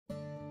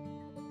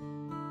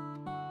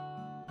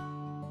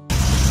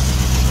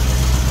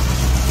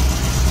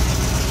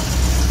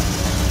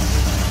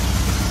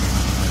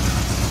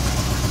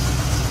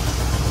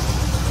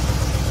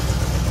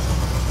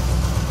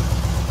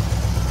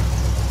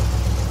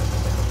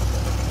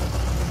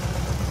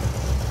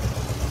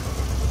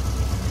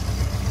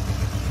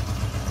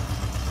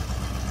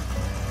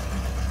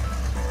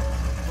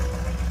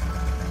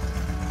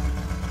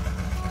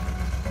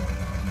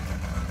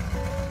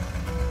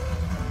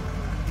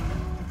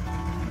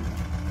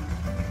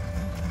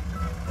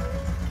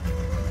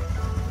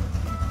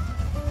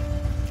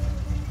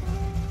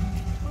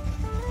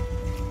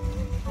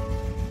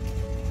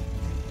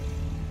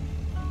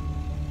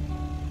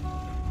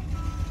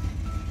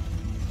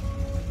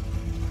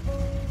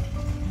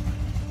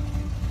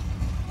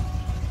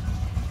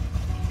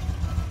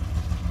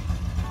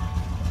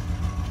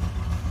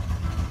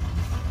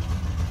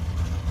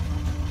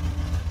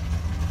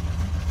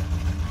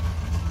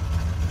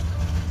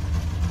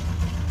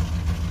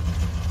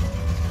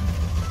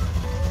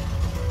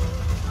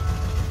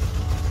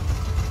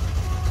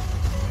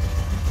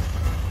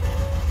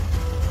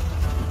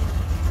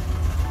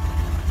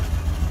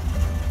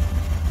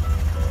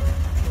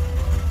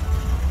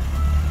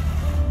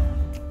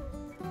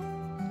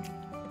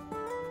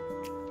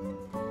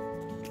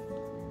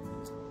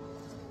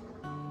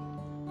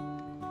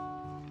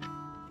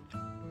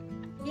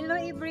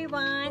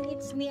everyone,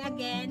 it's me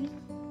again.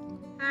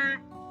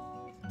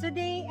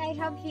 Today I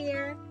have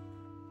here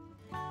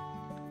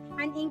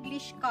an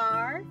English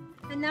car,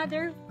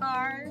 another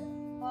car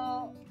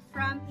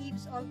from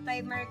Eve's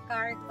Oldtimer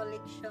Car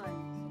Collection.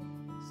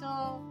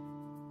 So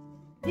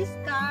this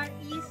car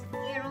is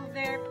a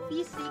ROVER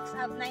P6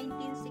 of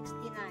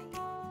 1969.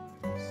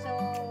 So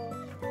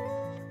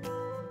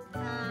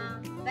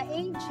the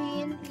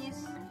engine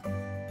is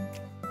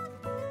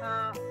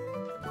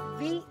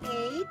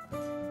V8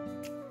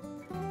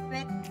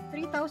 with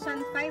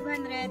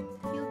 3,500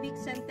 cubic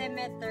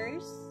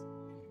centimeters,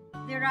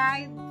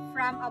 derived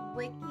from a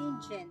Buick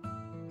engine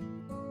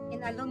in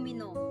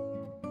aluminum.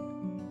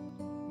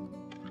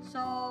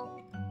 So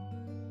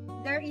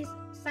there is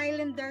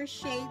cylinder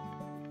shape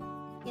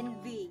in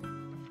V,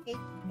 8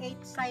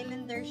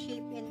 cylinder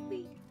shape in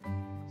V.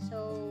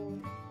 So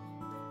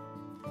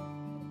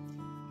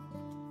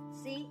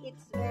see,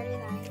 it's very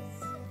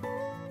nice.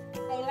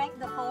 I like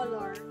the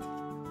color.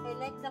 I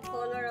like the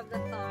color of the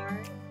car,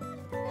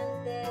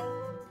 and then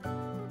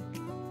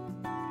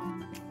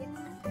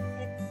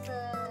it's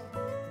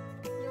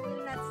you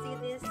will not see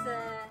this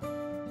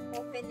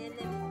open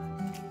anymore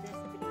in the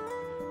street.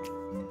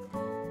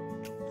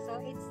 So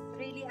it's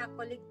really a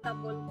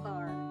collectible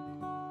car.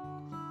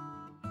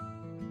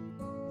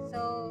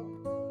 So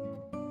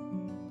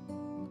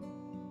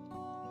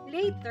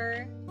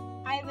later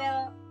I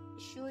will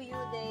show you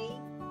the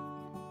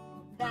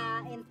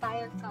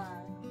entire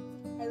car.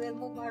 I will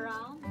move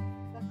around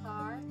the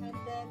car, and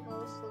then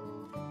also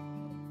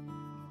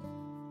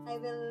I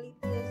will let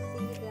you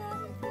see the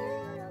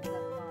interior of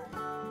the car.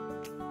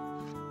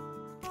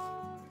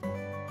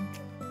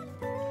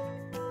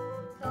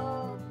 So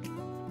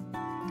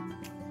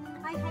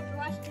I had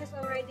washed this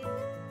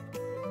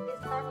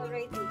car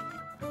already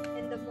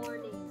in the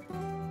morning.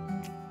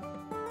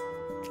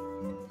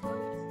 So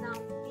it's now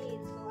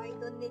clean, so I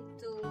don't need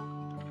to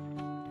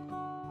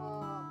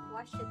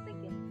wash it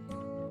again.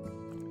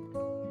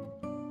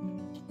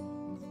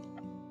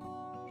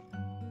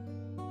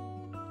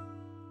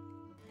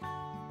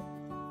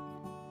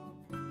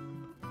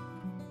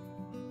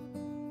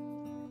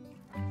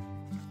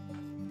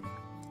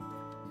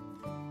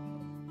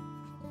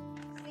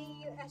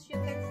 As you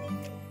can see,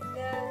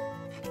 there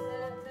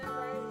were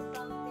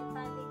some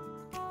metallic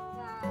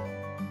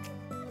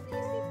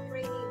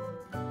frame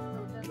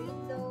of the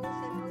windows,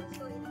 and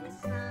also in the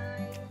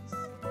sides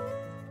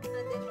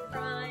and the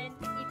front.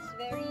 It's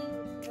very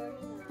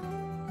nice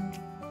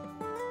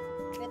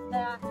with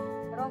the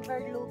ROVER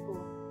logo.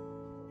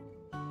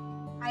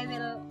 I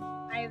will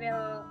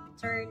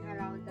turn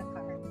around the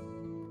car.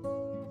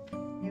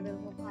 I will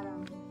move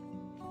around.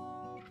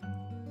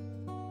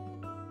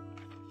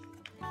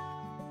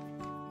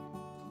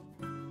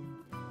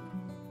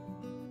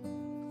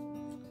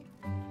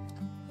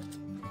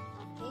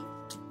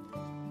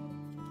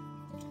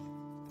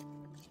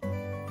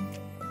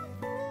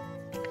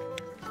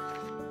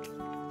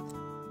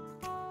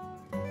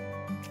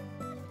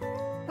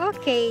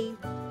 Okay,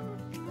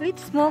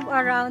 let's move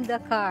around the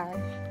car.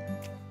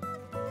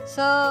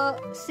 So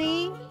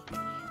see,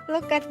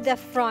 look at the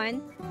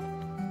front.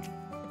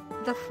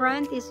 The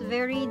front is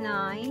very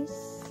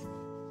nice.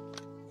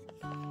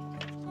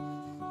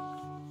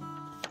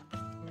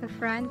 The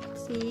front,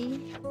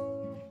 see,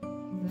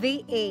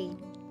 V8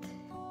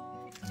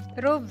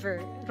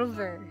 ROVER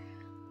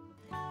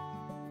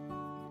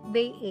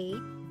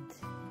V8,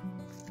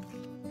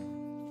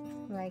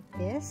 like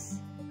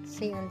this.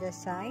 See on the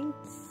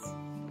sides.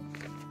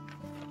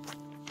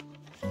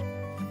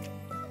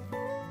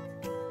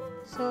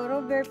 So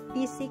ROVER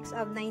P6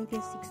 of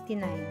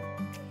 1969.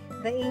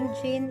 The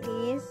engine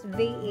is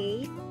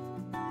V8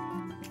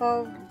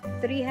 of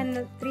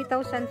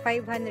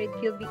 3,500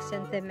 cubic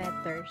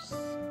centimeters,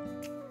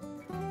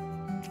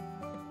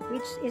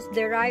 which is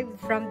derived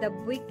from the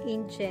Buick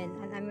engine,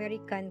 an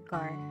American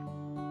car.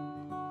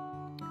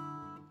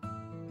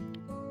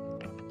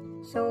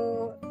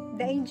 So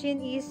the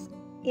engine is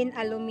in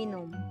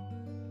aluminum.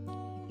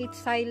 8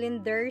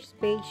 cylinders,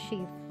 base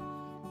shift.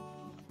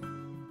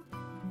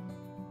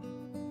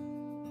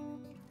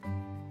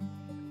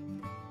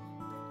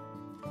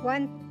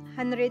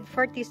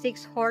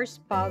 146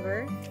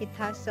 horsepower. It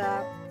has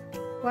a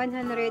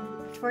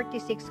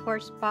 146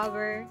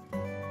 horsepower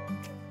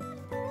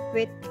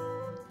with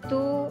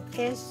 2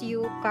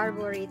 SU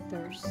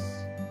carburetors.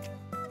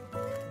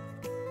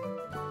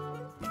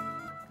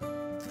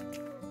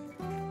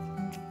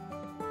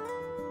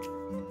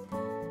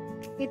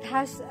 It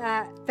has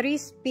a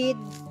 3-speed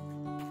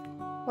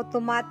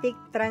automatic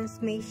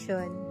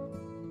transmission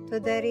to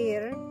the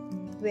rear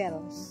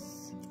wheels.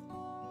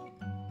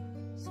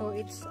 So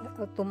it's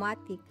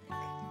automatic.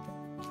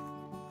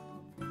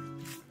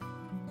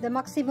 The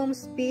maximum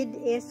speed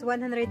is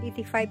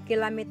 185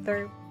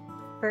 km/h.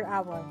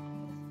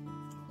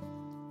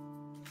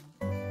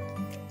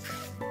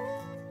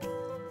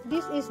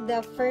 This is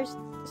the first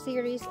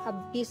series of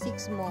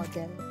P6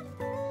 model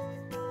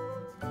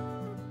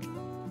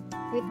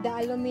with the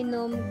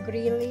aluminum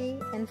grille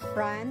in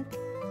front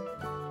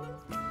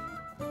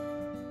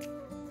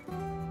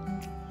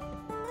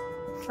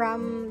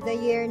from the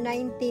year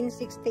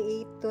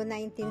 1968 to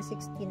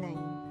 1969.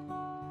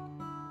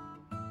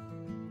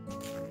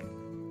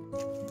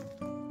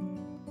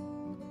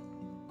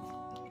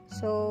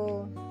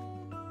 So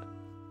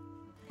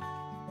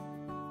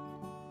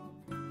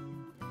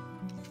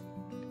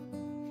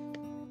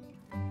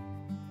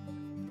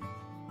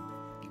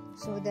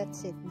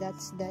that's it.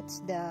 That's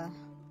the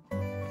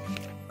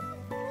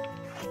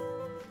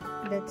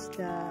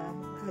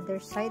other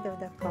side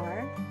of the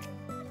car.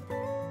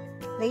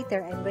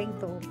 Later I'm going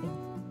to open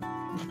the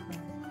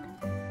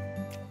car.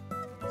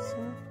 So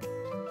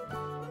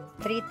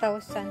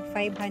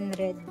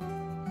 3,500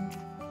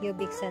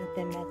 cubic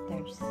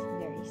centimeters.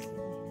 There is,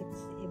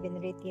 it's even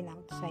written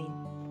outside.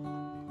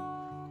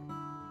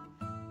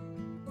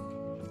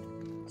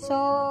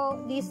 So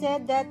they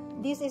said that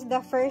this is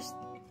the first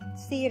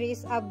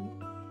series of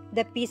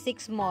the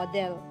P6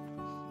 model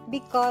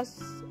because,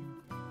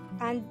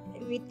 and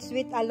it's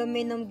with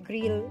aluminum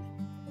grille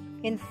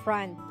in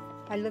front.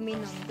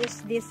 Aluminum.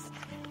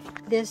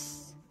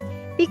 This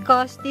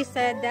because they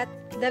said that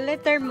the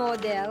later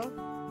model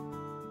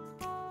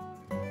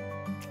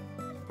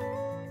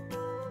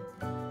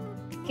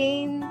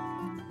came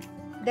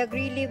the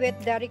grille with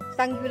the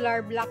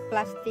rectangular black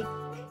plastic.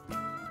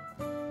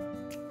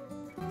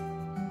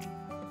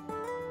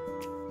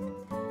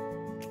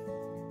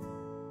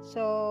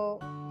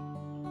 So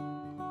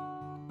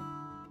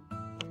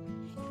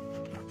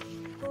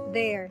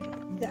there,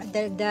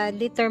 the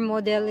later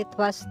model, it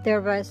was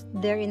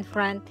there in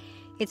front,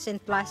 it's in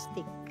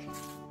plastic.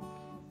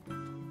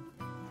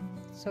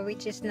 So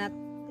which is not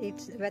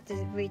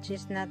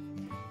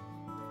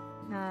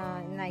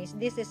nice.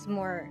 This is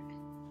more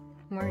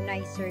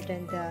nicer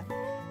than the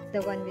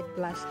one with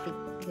plastic.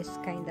 This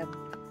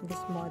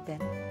model.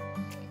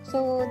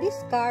 So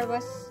this car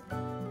was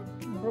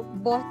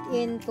bought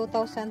in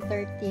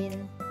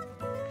 2013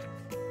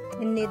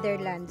 in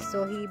Netherlands.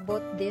 So he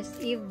bought this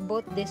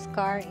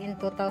car in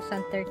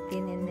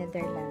 2013 in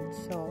Netherlands.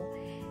 So,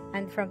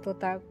 and from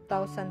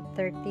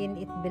 2013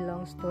 it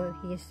belongs to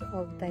his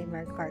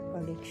old-timer car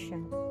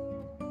collection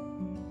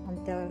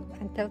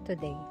until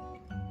today.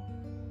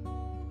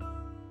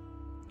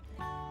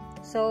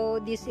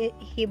 So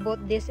he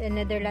bought this in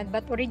Netherlands,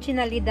 but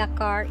originally the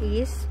car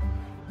is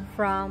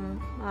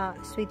from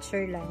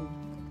Switzerland.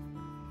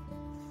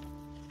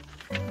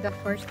 The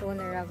first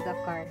owner of the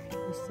car,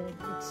 he said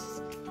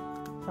it's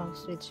from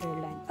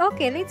Switzerland.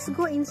 Okay, let's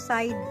go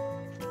inside.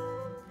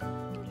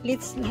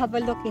 Let's have a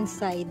look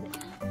inside.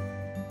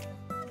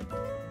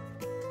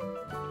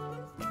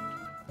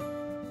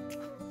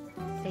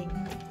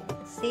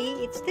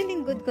 See, it's still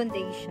in good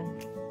condition,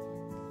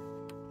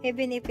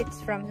 even if it's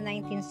from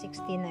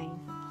 1969.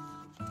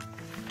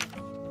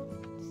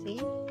 See,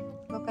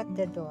 look at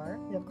the door,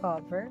 the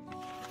cover.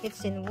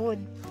 It's in wood.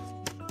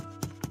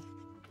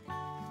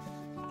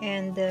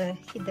 And there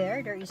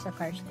is a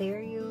car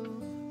stereo.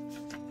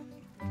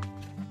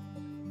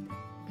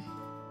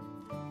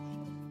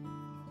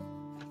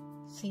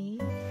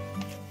 See,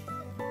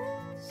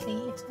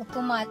 it's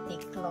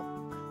automatic. Look,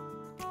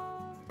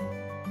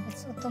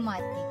 it's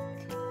automatic.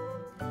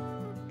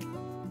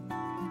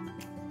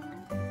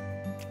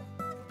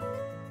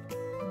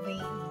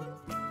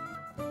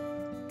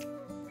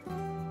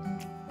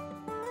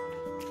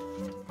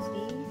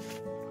 See,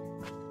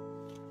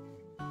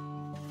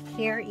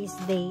 here is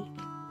the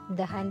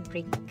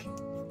handbrake.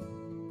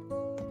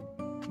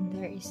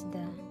 There is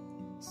the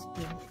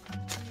spin.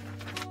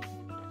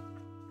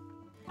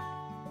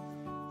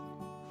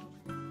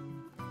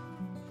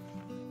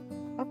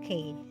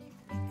 Okay,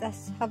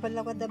 let's have a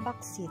look at the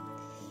back seat.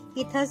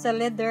 It has a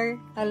leather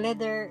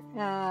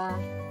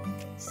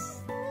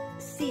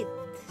seat,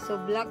 so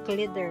black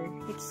leather.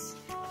 It's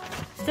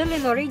still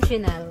in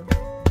original.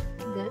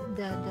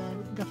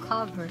 The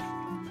cover.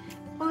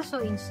 Also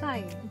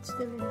inside, it's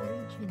still in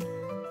original.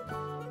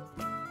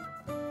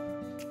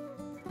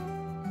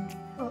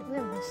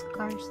 Well, the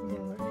cars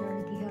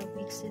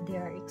they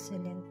are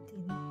excellent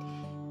in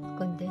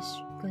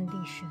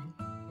condition.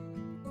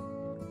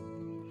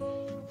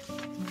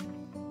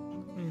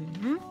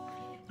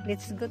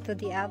 Let's go to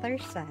the other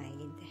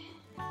side.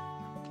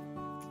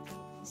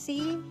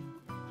 See,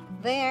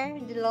 there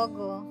the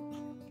logo,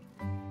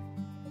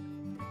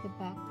 the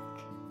back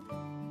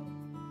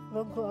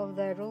logo of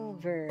the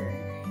ROVER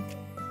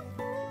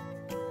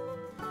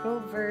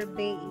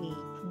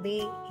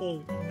P6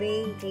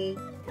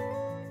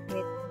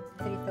 with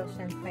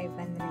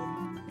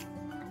 3,500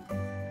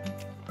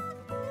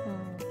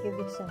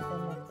 cubic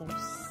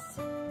centimeters.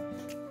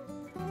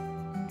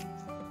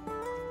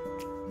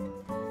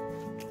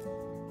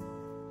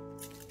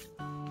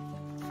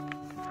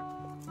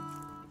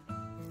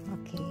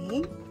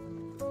 Okay,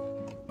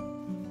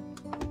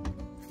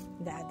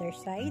 the other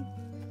side,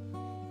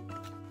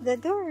 the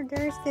door,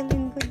 they're still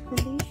in good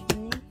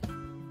condition.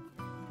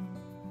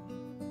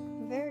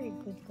 Very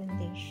good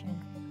condition.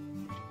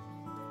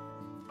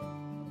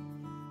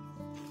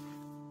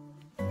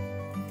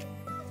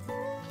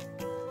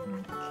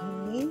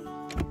 Okay,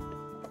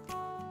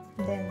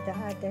 then the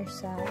other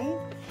side.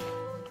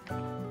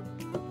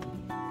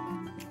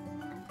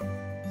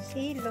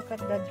 See, look at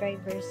the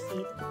driver's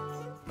seat.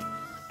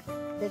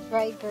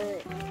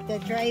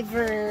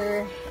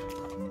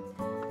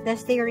 The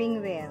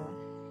steering wheel.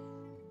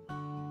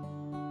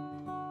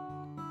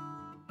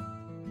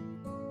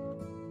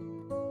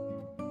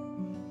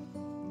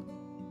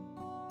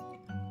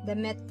 The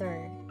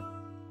meter,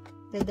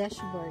 the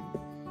dashboard.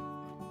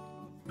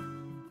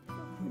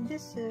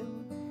 This is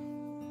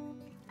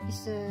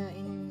still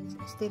in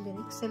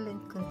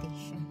excellent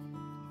condition.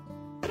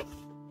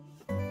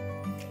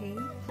 Okay,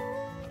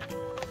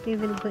 we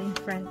will go in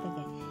front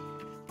again.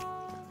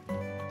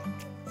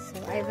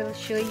 So I will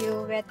show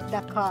you with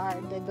the car,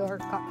 with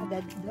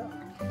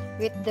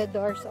the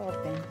doors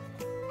open.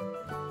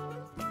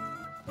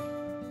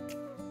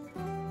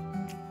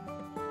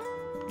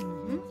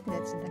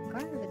 That's the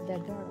car with the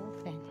door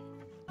open.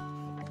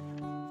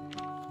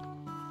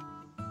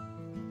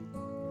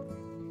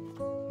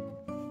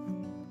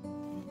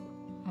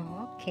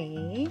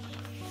 Okay.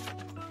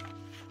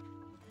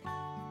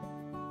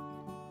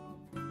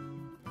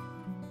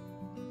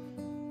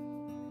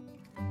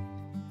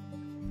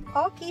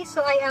 Okay,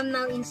 so I am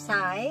now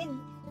inside.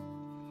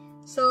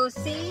 So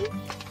see,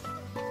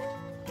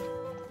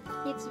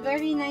 it's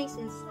very nice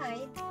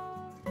inside.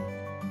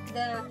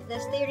 The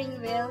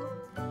steering wheel.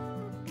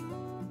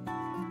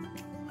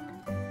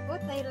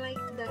 What I like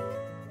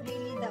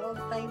really the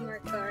old-timer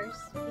cars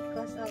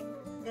because of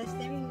the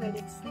steering wheel.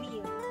 It's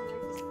slim.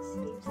 There is a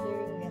slim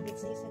steering wheel.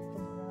 It's easy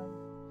to grab.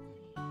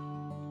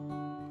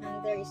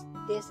 And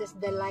this is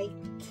the light,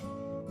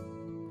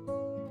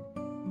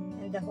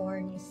 and the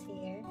horn is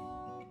here.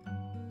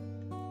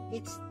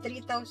 It's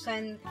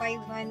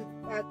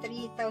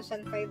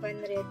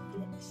 3,500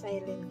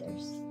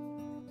 cylinders,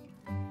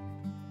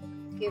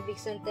 cubic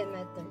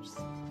centimeters,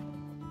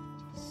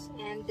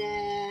 and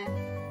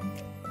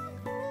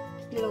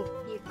look,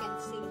 you can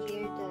see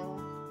here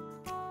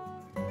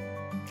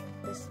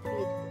the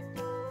speed.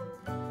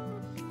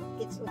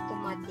 It's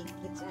automatic.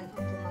 It's an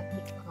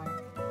automatic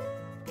car.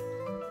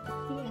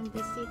 And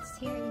the seats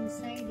here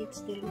inside, it's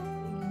still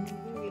in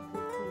very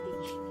good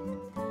condition.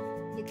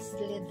 It's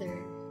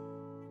leather.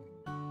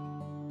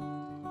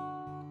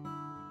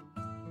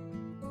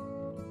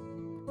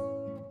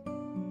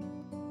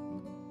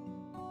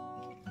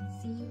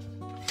 See,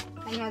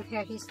 I have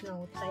here his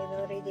notes. I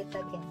will read it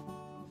again.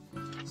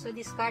 So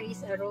this car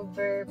is a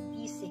ROVER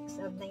P6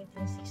 of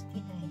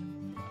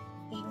 1969,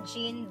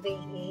 engine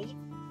V8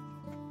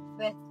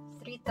 with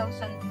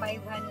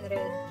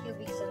 3,500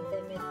 cubic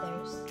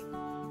centimeters,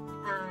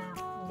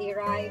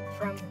 derived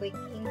from Buick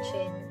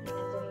engine in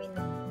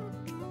aluminum.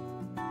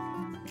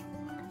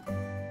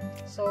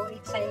 So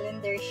it's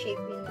cylinder shape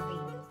in V.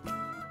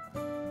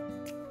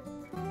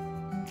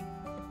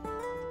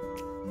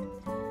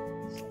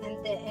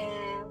 And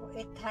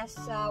it has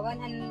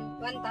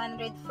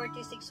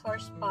 146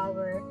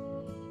 horsepower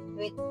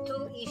with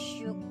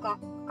 2-issue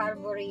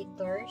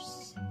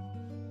carburetors,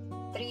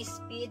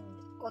 3-speed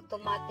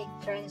automatic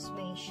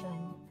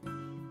transmission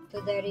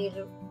to the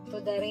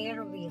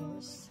rear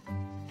wheels.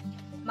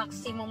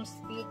 Maximum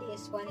speed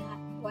is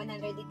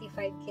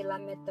 185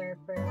 km/h.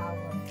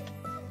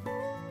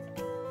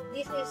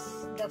 This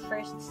is the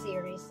first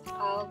series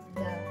of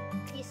the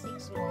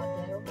P6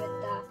 model with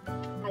the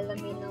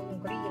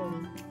aluminum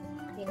grille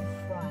in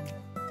front,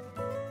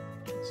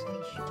 which I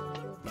showed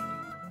you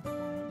there in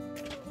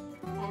front.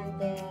 And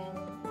then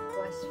it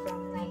was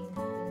from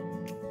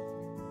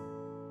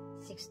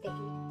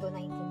 1968 to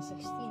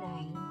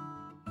 1969.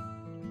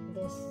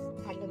 This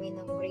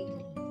aluminum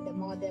grille, the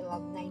model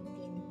of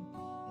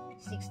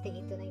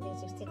 1968 to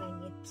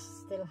 1969, it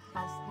still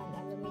has an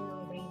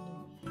aluminum grille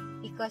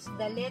because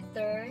the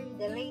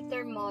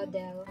later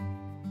model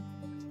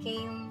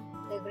came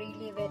the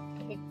grille with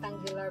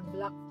rectangular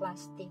black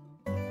plastic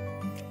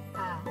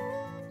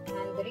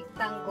and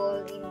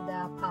rectangle in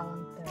the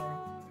counter.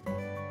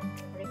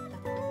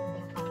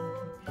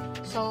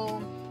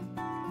 So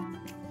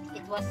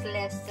it was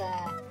less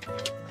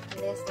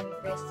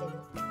impressive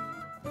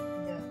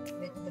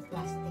with the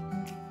plastic.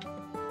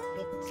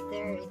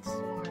 It's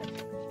more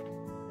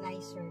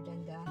nicer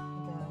than the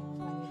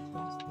one with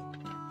plastic.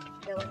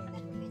 The one in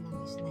aluminum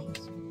is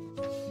nicer.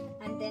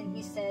 And then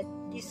he said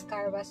this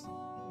car was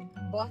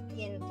bought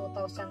in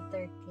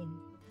 2013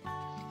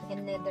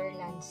 in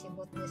Netherlands. He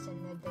bought this in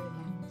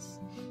Netherlands,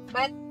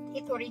 but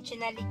it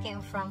originally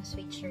came from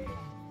Switzerland.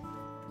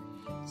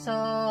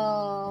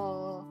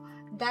 So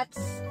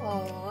that's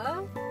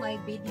all my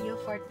video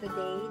for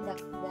today. The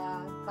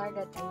car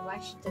that I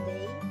watched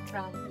today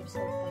from Yves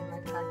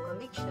Oldtimer Car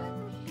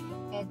Collection.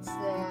 It's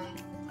a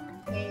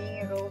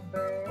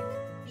ROVER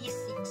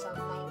P6 of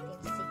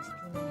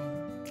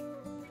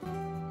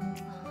 1969.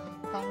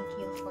 Thank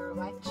you for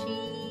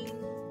watching.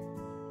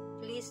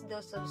 Please do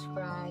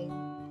subscribe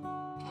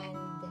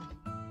and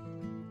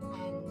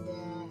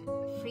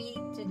free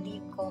to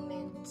leave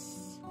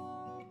comments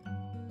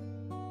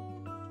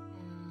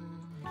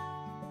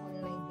on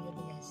my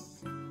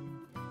videos.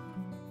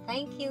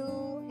 Thank you.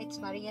 It's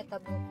Maria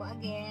Tabuco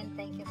again.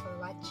 Thank you for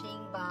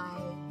watching.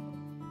 Bye.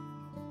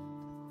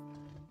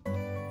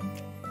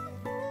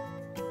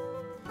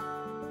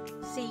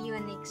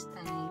 next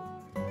time.